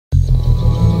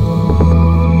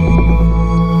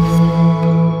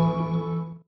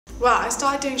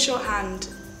started doing shorthand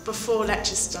before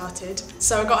lectures started,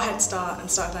 so I got a head start and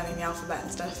started learning the alphabet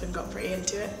and stuff and got pretty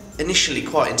into it. Initially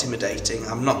quite intimidating.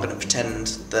 I'm not going to pretend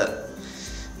that,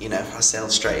 you know, I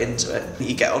sailed straight into it.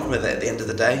 You get on with it at the end of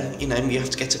the day. You know, you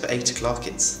have to get up at 8 o'clock.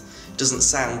 It doesn't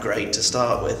sound great to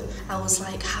start with. I was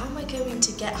like, how am I going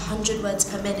to get 100 words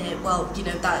per minute? Well, you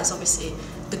know, that is obviously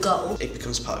the goal. It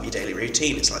becomes part of your daily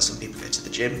routine. It's like some people go to the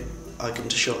gym. I come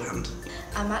to shorthand.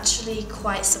 I'm actually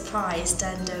quite surprised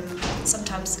and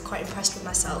sometimes quite impressed with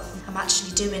myself. I'm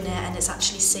actually doing it and it's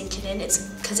actually sinking in. It's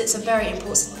because it's a very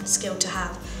important skill to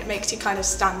have. It makes you kind of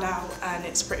stand out, and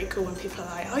it's pretty cool when people are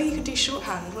like, oh, you can do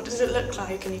shorthand, what does it look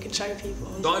like? And you can show people.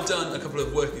 So I've done a couple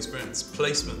of work experience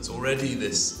placements already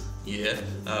this year,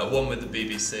 one with the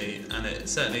BBC, and it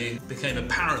certainly became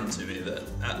apparent to me that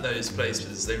at those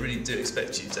placements they really do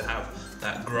expect you to have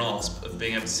that grasp of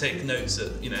being able to take notes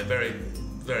at, you know, very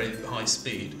high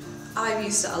speed. I've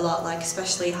used it a lot, like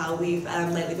especially how we've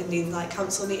lately been doing like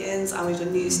council meetings and we've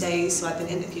done news days, so I've been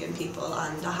interviewing people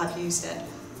and I have used it,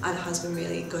 and it has been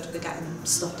really good for getting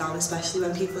stuff down, especially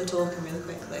when people are talking really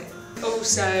quickly.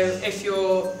 Also, if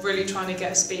you're really trying to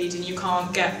get speed and you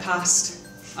can't get past,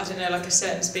 I don't know, like a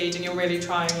certain speed, and you're really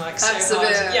trying like so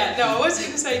hard. Yeah, no, I wasn't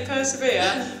going to say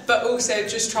persevere, but also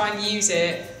just try and use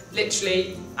it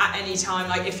literally at any time.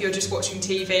 Like if you're just watching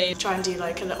TV, try and do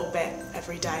like a little bit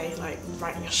every day, like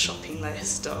writing a shopping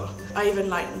list, or I even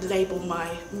like label my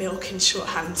milk in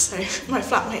shorthand so my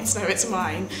flatmates know it's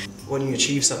mine. When you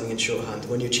achieve something in shorthand,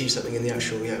 when you achieve something in the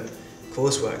actual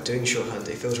coursework, doing shorthand,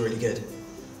 it feels really good,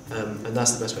 and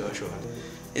that's the best way about shorthand.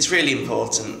 It's really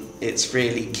important, it's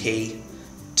really key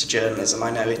to journalism,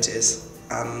 I know it is,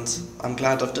 and I'm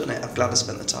glad I've done it, I'm glad I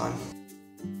spent the time.